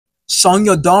Song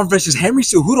Yadong versus Henry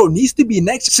Cejudo needs to be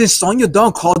next since Song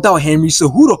Yadong called out Henry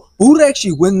Cejudo. Who would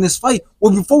actually win this fight?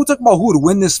 Well, before we talk about who would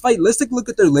win this fight, let's take a look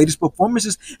at their latest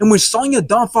performances in which Song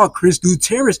Yadong fought Chris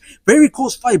Gutierrez. Very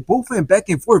close fight, both went back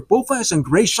and forth, both had some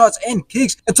great shots and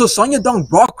kicks until Song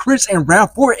Yadong rocked Chris in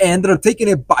round 4 and ended up taking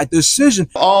it by decision.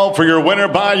 All for your winner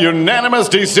by unanimous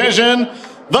decision,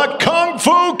 the Kung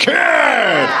Fu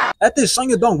Kid! After this, Song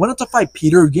Yadong went on to fight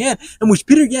Peter Yan, in which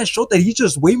Peter Yan showed that he's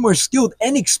just way more skilled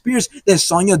and experienced than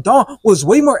Song Yadong, was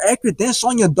way more accurate than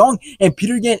Song Yadong, and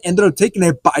Peter Yan ended up taking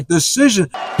it by decision.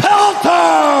 Pelter!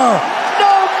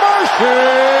 No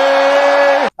mercy!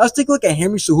 Let's take a look at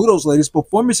Henry Cejudo's latest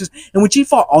performances, in which he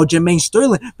fought Aljamain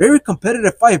Sterling. Very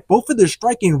competitive fight. Both of their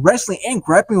striking, wrestling, and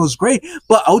grappling was great,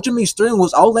 but Aljamain Sterling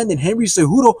was outlanding Henry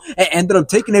Cejudo and ended up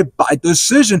taking it by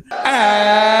decision.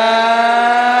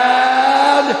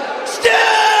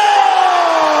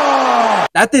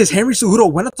 After this, Henry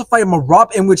Cejudo went up to fight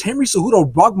Marab, in which Henry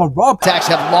Cejudo rocked Marab. Attacks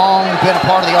have long been a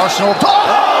part of the arsenal.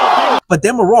 But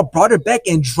then Marab brought it back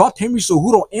and dropped Henry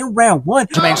Cejudo in round 1.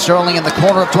 Aljamain Sterling in the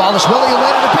corner of Dwalis Willie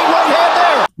landed a big right hand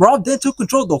there. Marab then took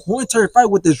control of the whole entire fight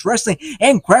with his wrestling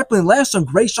and grappling, landed some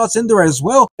great shots in there as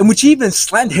well, in which he even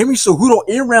slammed Henry Cejudo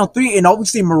in round 3, and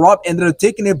obviously Marab ended up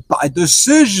taking it by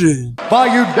decision. By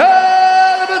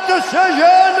unanimous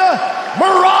decision,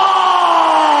 Marab!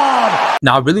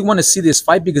 Now, I really want to see this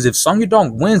fight because if Song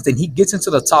Yadong wins, then he gets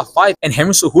into the top 5 and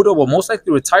Henry Cejudo will most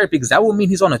likely retire because that will mean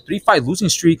he's on a 3-fight losing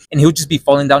streak and he'll just be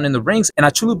falling down in the ranks. And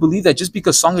I truly believe that just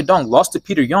because Song Yadong lost to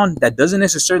Peter Yan, that doesn't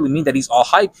necessarily mean that he's all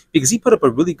hype because he put up a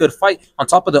really good fight on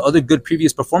top of the other good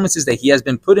previous performances that he has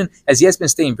been put in, as he has been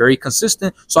staying very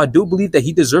consistent. So I do believe that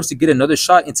he deserves to get another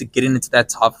shot into getting into that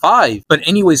top 5. But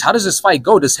anyways, how does this fight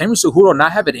go? Does Henry Cejudo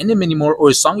not have it in him anymore, or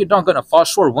is Song Yadong going to fall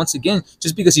short once again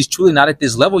just because he's truly not at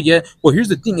this level yet? Well, here's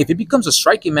the thing. If it becomes a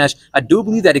striking match, I do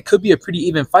believe that it could be a pretty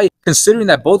even fight, considering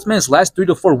that both men's last 3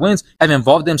 to 4 wins have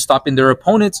involved them stopping their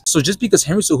opponents. So just because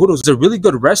Henry Cejudo is a really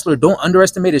good wrestler, don't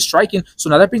underestimate his striking. So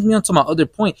now that brings me on to my other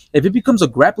point. If it becomes a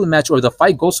grappling match or the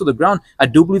fight goes to the ground, I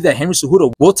do believe that Henry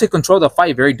Cejudo will take control of the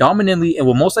fight very dominantly and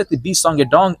will most likely beat Song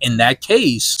Yadong in that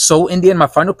case. So in the end, my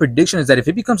final prediction is that if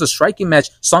it becomes a striking match,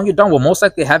 Song Yadong will most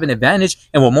likely have an advantage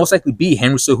and will most likely beat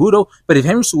Henry Cejudo. But if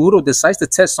Henry Cejudo decides to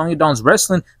test Song Yadong's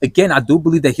wrestling, again, I do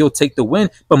believe that he'll take the win.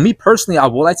 But me personally, I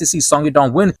would like to see Song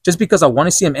Yadong win just because I want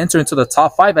to see him enter into the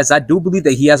top 5, as I do believe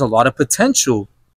that he has a lot of potential.